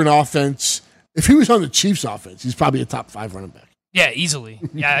different offense, if he was on the Chiefs' offense, he's probably a top 5 running back. Yeah, easily.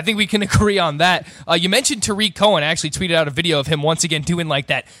 Yeah, I think we can agree on that. You mentioned Tariq Cohen. I actually tweeted out a video of him once again doing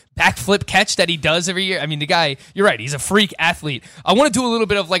that backflip catch that he does every year. I mean, the guy, you're right, he's a freak athlete. I want to do a little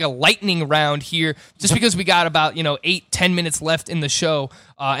bit of a lightning round here just because we got about 8-10 minutes left in the show,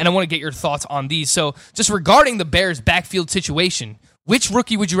 and I want to get your thoughts on these. So just regarding the Bears' backfield situation, which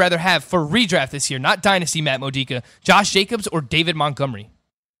rookie would you rather have for redraft this year? Not Dynasty, Matt Modica. Josh Jacobs or David Montgomery?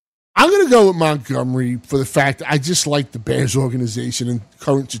 I'm going to go with Montgomery for the fact that I just like the Bears organization and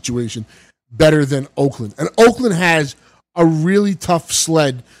current situation better than Oakland. And Oakland has a really tough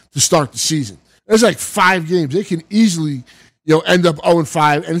sled to start the season. There's 5 games. They can easily, end up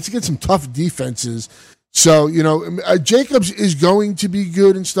 0-5, and it's against some tough defenses. So, Jacobs is going to be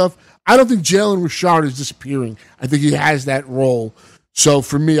good and stuff. I don't think Jalen Richard is disappearing. I think he has that role. So,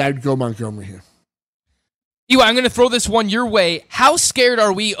 for me, I'd go Montgomery here. Eli, I'm going to throw this one your way. How scared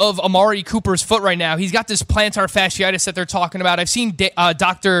are we of Amari Cooper's foot right now? He's got this plantar fasciitis that they're talking about. I've seen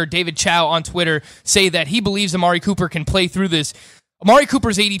Dr. David Chow on Twitter say that he believes Amari Cooper can play through this. Amari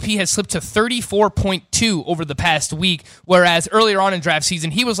Cooper's ADP has slipped to 34.2 over the past week, whereas earlier on in draft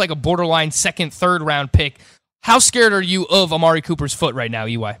season, he was like a borderline second, third round pick. How scared are you of Amari Cooper's foot right now,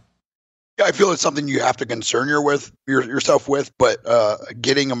 EY? I feel it's something you have to concern yourself with, but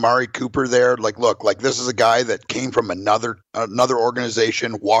getting Amari Cooper there, this is a guy that came from another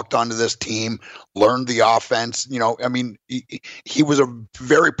organization, walked onto this team, learned the offense. He was a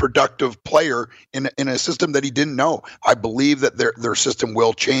very productive player in a system that he didn't know. I believe that their system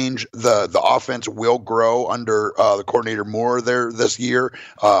will change. The offense will grow under the coordinator Moore there this year.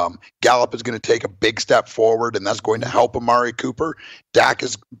 Gallup is going to take a big step forward, and that's going to help Amari Cooper. Dak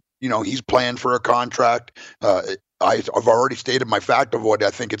is he's playing for a contract. I've already stated my fact of what I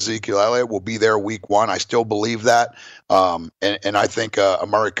think Ezekiel Elliott will be there week 1. I still believe that. And I think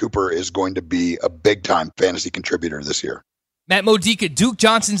Amari Cooper is going to be a big-time fantasy contributor this year. Matt Modica, Duke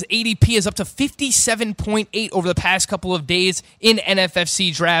Johnson's ADP is up to 57.8 over the past couple of days in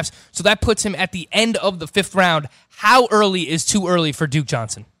NFFC drafts. So that puts him at the end of the 5th round. How early is too early for Duke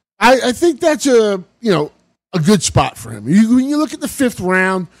Johnson? I think that's a good spot for him. When you look at the 5th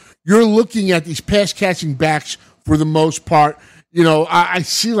round, you're looking at these pass-catching backs for the most part. You know, I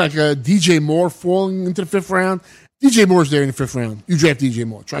see like a DJ Moore falling into the 5th round. DJ Moore's there in the 5th round. You draft DJ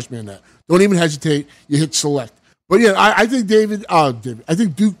Moore. Trust me on that. Don't even hesitate. You hit select. But yeah, I think I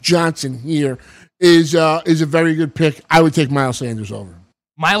think Duke Johnson here is a very good pick. I would take Miles Sanders over.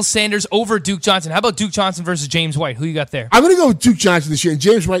 Miles Sanders over Duke Johnson. How about Duke Johnson versus James White? Who you got there? I'm going to go with Duke Johnson this year. And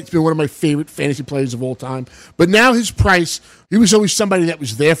James White's been one of my favorite fantasy players of all time. But now his price, he was always somebody that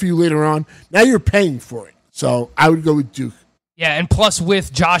was there for you later on. Now you're paying for it. So I would go with Duke. Yeah, and plus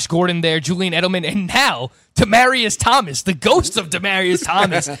with Josh Gordon there, Julian Edelman, and now Demaryius Thomas, the ghost of Demaryius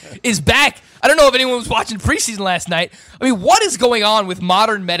Thomas, is back. I don't know if anyone was watching preseason last night. I mean, what is going on with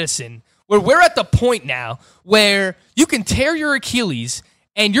modern medicine where we're at the point now where you can tear your Achilles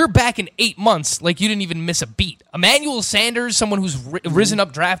and you're back in 8 months like you didn't even miss a beat? Emmanuel Sanders, someone who's risen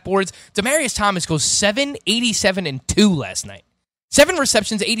up draft boards. Demaryius Thomas goes 7, 87, and 2 last night. 7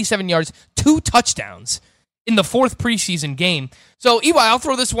 receptions, 87 yards, 2 touchdowns in the 4th preseason game. So, Eli, I'll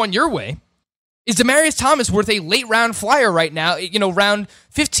throw this one your way. Is Demaryius Thomas worth a late-round flyer right now? You know, round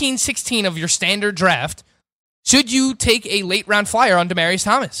 15, 16 of your standard draft. Should you take a late-round flyer on Demaryius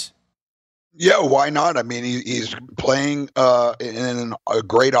Thomas? Yeah, why not? I mean, he's playing in a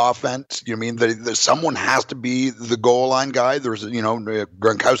great offense. You know, I mean, someone has to be the goal line guy. There's,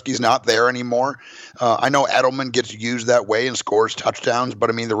 Gronkowski's not there anymore. I know Edelman gets used that way and scores touchdowns, but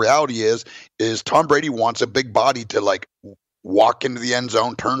I mean, the reality is Tom Brady wants a big body to like walk into the end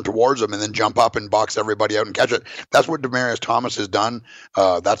zone, turn towards him, and then jump up and box everybody out and catch it. That's what Demaryius Thomas has done.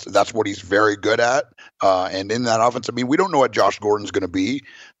 That's what he's very good at. And in that offense, I mean, we don't know what Josh Gordon's going to be.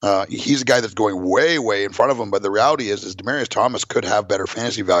 He's a guy that's going way, way in front of him. But the reality is Demaryius Thomas could have better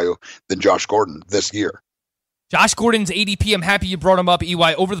fantasy value than Josh Gordon this year. Josh Gordon's ADP, I'm happy you brought him up,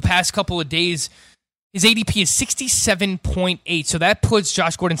 EY. Over the past couple of days, his ADP is 67.8. So that puts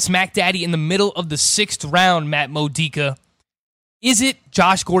Josh Gordon smack daddy in the middle of the 6th round, Matt Modica. Is it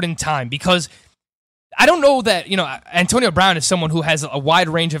Josh Gordon time? Because I don't know that, Antonio Brown is someone who has a wide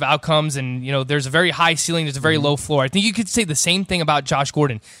range of outcomes and, there's a very high ceiling, there's a very low floor. I think you could say the same thing about Josh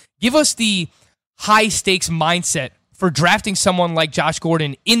Gordon. Give us the high stakes mindset for drafting someone like Josh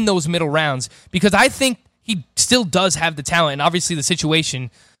Gordon in those middle rounds, because I think he still does have the talent and obviously the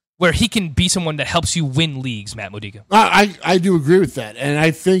situation where he can be someone that helps you win leagues, Matt Modica. I do agree with that. And I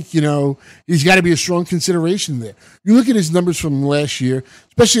think, he's got to be a strong consideration there. You look at his numbers from last year,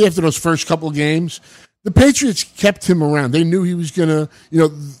 especially after those first couple of games, the Patriots kept him around. They knew he was going to,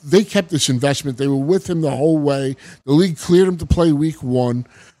 they kept this investment. They were with him the whole way. The league cleared him to play week 1.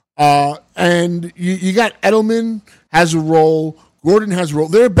 And you got Edelman has a role. Gordon has a role.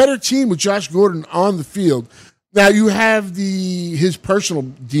 They're a better team with Josh Gordon on the field. Now, you have his personal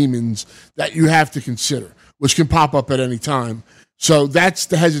demons that you have to consider, which can pop up at any time. So that's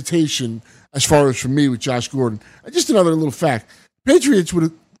the hesitation as far as for me with Josh Gordon. And just another little fact. Patriots would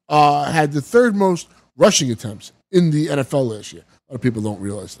have had the 3rd most rushing attempts in the NFL last year. A lot of people don't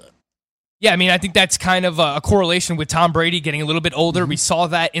realize that. Yeah, I mean, I think that's kind of a correlation with Tom Brady getting a little bit older. We saw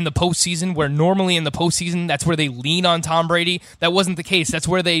that in the postseason, where normally in the postseason, that's where they lean on Tom Brady. That wasn't the case. That's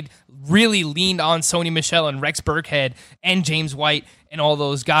where they really leaned on Sony Michel and Rex Burkhead and James White and all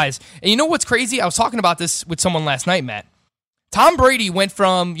those guys. And you know what's crazy? I was talking about this with someone last night, Matt. Tom Brady went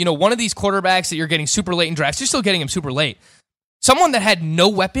from, one of these quarterbacks that you're getting super late in drafts. You're still getting him super late. Someone that had no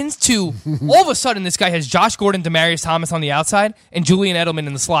weapons to all of a sudden this guy has Josh Gordon, Demaryius Thomas on the outside, and Julian Edelman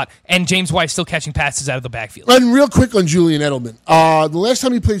in the slot, and James White still catching passes out of the backfield. And real quick on Julian Edelman. The last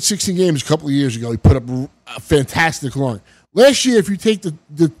time he played 16 games a couple of years ago, he put up a fantastic line. Last year, if you take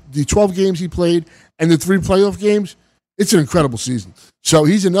the 12 games he played and the 3 playoff games, it's an incredible season. So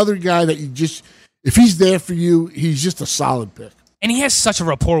he's another guy that if he's there for you, he's just a solid pick. And he has such a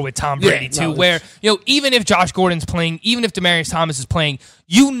rapport with Tom Brady, where, even if Josh Gordon's playing, even if Demaryius Thomas is playing,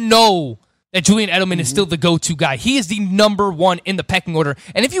 that Julian Edelman is still the go-to guy. He is the number 1 in the pecking order.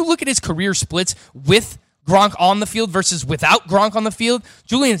 And if you look at his career splits with Gronk on the field versus without Gronk on the field,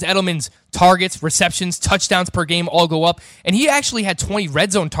 Julian Edelman's targets, receptions, touchdowns per game all go up. And he actually had 20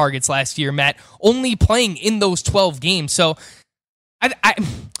 red zone targets last year, Matt, only playing in those 12 games. So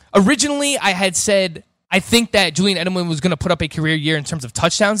originally I had said I think that Julian Edelman was going to put up a career year in terms of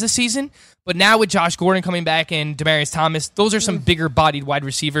touchdowns this season, but now with Josh Gordon coming back and Demaryius Thomas, those are some bigger-bodied wide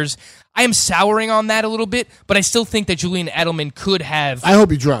receivers. I am souring on that a little bit, but I still think that Julian Edelman could have. I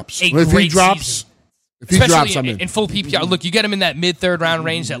hope he drops. If he drops, season. Especially in full PPR. Look, you get him in that mid-third round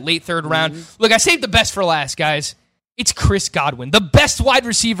range, that late third round. Look, I saved the best for last, guys. It's Chris Godwin, the best wide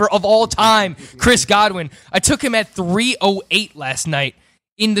receiver of all time. Chris Godwin. I took him at 308 last night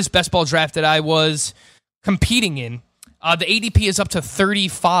in this best ball draft that I was competing in. The ADP is up to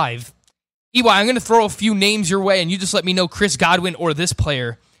 35. EY, I'm going to throw a few names your way, and you just let me know Chris Godwin or this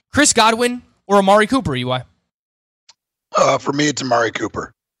player. Chris Godwin or Amari Cooper, EY? For me, it's Amari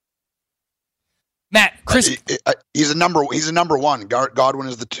Cooper. Matt, Chris, he's a number one. Godwin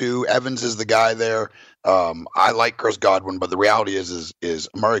is the 2. Evans is the guy there. I like Chris Godwin, but the reality is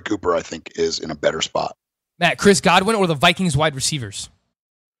Amari Cooper, I think, is in a better spot. Matt, Chris Godwin or the Vikings wide receivers?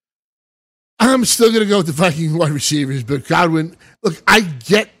 I'm still going to go with the Vikings wide receivers, but Godwin, look,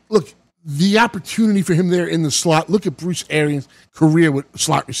 the opportunity for him there in the slot. Look at Bruce Arians' career with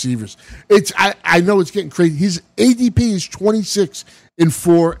slot receivers. I know it's getting crazy. His ADP is 26 in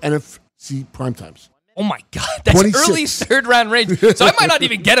 4 NFC primetimes. Oh my God, that's 26. Early third round range. So I might not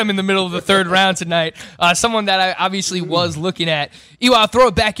even get him in the middle of the third round tonight. Someone that I obviously was looking at. Ewa, I'll throw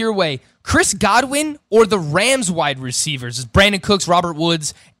it back your way. Chris Godwin or the Rams wide receivers? It's Brandon Cooks, Robert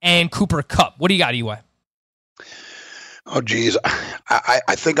Woods, and Cooper Kupp. What do you got, Ewa? Oh, geez.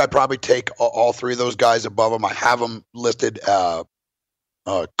 I think I'd probably take all 3 of those guys above them. I have them listed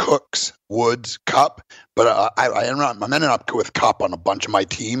Cooks, Woods, Kupp, but I'm ending up with Kupp on a bunch of my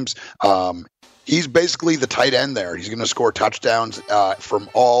teams. He's basically the tight end there. He's going to score touchdowns. From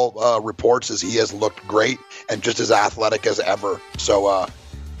all reports, as he has looked great and just as athletic as ever. So,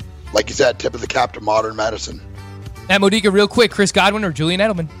 like you said, tip of the cap to modern medicine. Matt Modica, real quick, Chris Godwin or Julian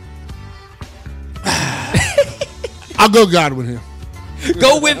Edelman? I'll go Godwin here.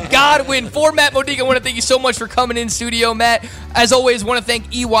 Go with Godwin. For Matt Modica, I want to thank you so much for coming in studio, Matt. As always, want to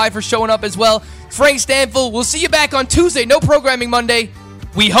thank EY for showing up as well. Frank Stanfield, we'll see you back on Tuesday. No programming Monday.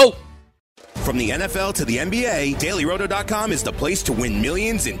 We hope. From the NFL to the NBA, DailyRoto.com is the place to win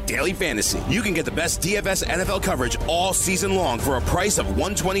millions in daily fantasy. You can get the best DFS NFL coverage all season long for a price of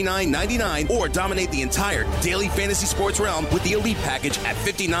 $129.99 or dominate the entire daily fantasy sports realm with the Elite Package at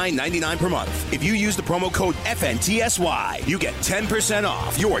 $59.99 per month. If you use the promo code FNTSY, you get 10%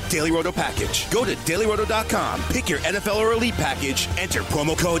 off your Daily Roto package. Go to DailyRoto.com, pick your NFL or Elite Package, enter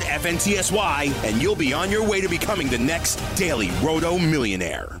promo code FNTSY, and you'll be on your way to becoming the next Daily Roto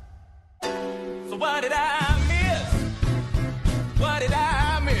millionaire. What did I miss? What did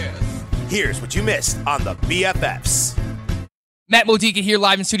I miss? Here's what you missed on the BFFs. Matt Modica here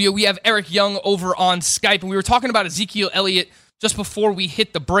live in studio. We have Eric Young over on Skype, and we were talking about Ezekiel Elliott just before we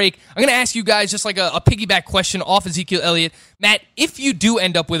hit the break. I'm going to ask you guys just like a piggyback question off Ezekiel Elliott. Matt, if you do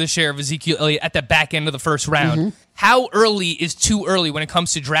end up with a share of Ezekiel Elliott at the back end of the first round, how early is too early when it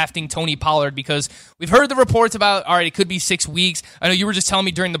comes to drafting Tony Pollard? Because we've heard the reports about, all right, it could be 6 weeks. I know you were just telling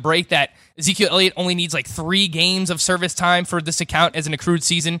me during the break that Ezekiel Elliott only needs like 3 games of service time for this account as an accrued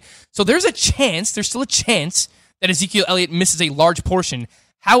season. So there's still a chance that Ezekiel Elliott misses a large portion.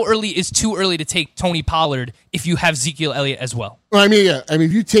 How early is too early to take Tony Pollard if you have Ezekiel Elliott as well? I mean,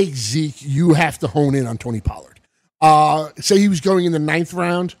 if you take Zeke, you have to hone in on Tony Pollard. Say he was going in the 9th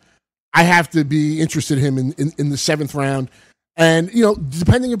round, I have to be interested in him in the 7th round. And,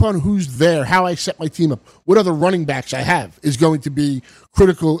 depending upon who's there, how I set my team up, what other running backs I have is going to be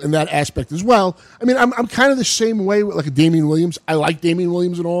critical in that aspect as well. I mean, I'm kind of the same way with like a Damian Williams. I like Damian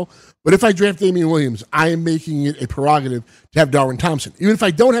Williams and all. But if I draft Damian Williams, I am making it a prerogative to have Darwin Thompson. Even if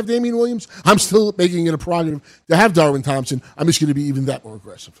I don't have Damian Williams, I'm still making it a prerogative to have Darwin Thompson. I'm just going to be even that more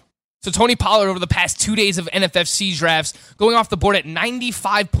aggressive. So Tony Pollard over the past 2 days of NFFC drafts, going off the board at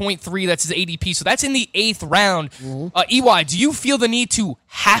 95.3. That's his ADP. So that's in the 8th round. EY, do you feel the need to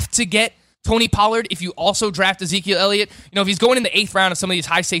have to get Tony Pollard if you also draft Ezekiel Elliott? If he's going in the 8th round of some of these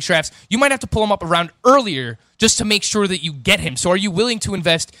high-stakes drafts, you might have to pull him up a round earlier just to make sure that you get him. So are you willing to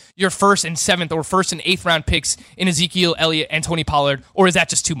invest your 1st and 7th or 1st and 8th round picks in Ezekiel Elliott and Tony Pollard, or is that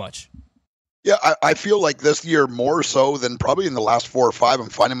just too much? Yeah, I feel like this year more so than probably in the last 4 or 5, I'm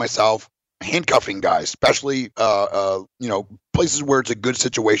finding myself handcuffing guys, especially places where it's a good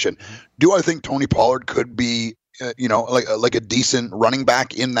situation. Do I think Tony Pollard could be like a decent running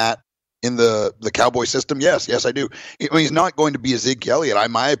back in the Cowboy system? Yes, I do. I mean, he's not going to be Ezekiel Elliott.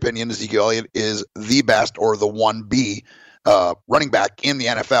 In my opinion, Ezekiel Elliott is the best or the 1B running back in the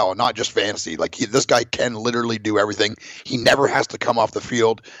NFL, and not just fantasy. Like this guy can literally do everything. He never has to come off the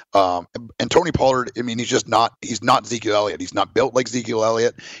field. And Tony Pollard, I mean, he's not Ezekiel Elliott. He's not built like Ezekiel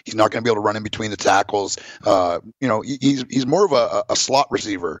Elliott. He's not going to be able to run in between the tackles. He's more of a slot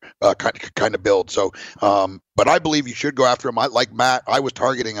receiver kind of build. So, but I believe you should go after him. Like Matt, I was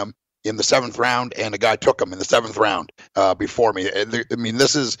targeting him in the 7th round, and a guy took him in the 7th round before me. I mean,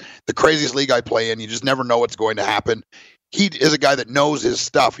 this is the craziest league I play in. You just never know what's going to happen. He is a guy that knows his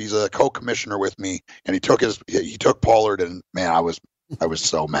stuff. He's a co-commissioner with me, and he took Pollard, and man, I was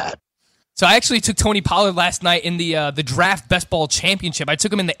so mad. So I actually took Tony Pollard last night in the draft best ball championship. I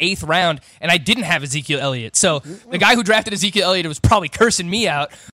took him in the 8th round, and I didn't have Ezekiel Elliott. So the guy who drafted Ezekiel Elliott was probably cursing me out.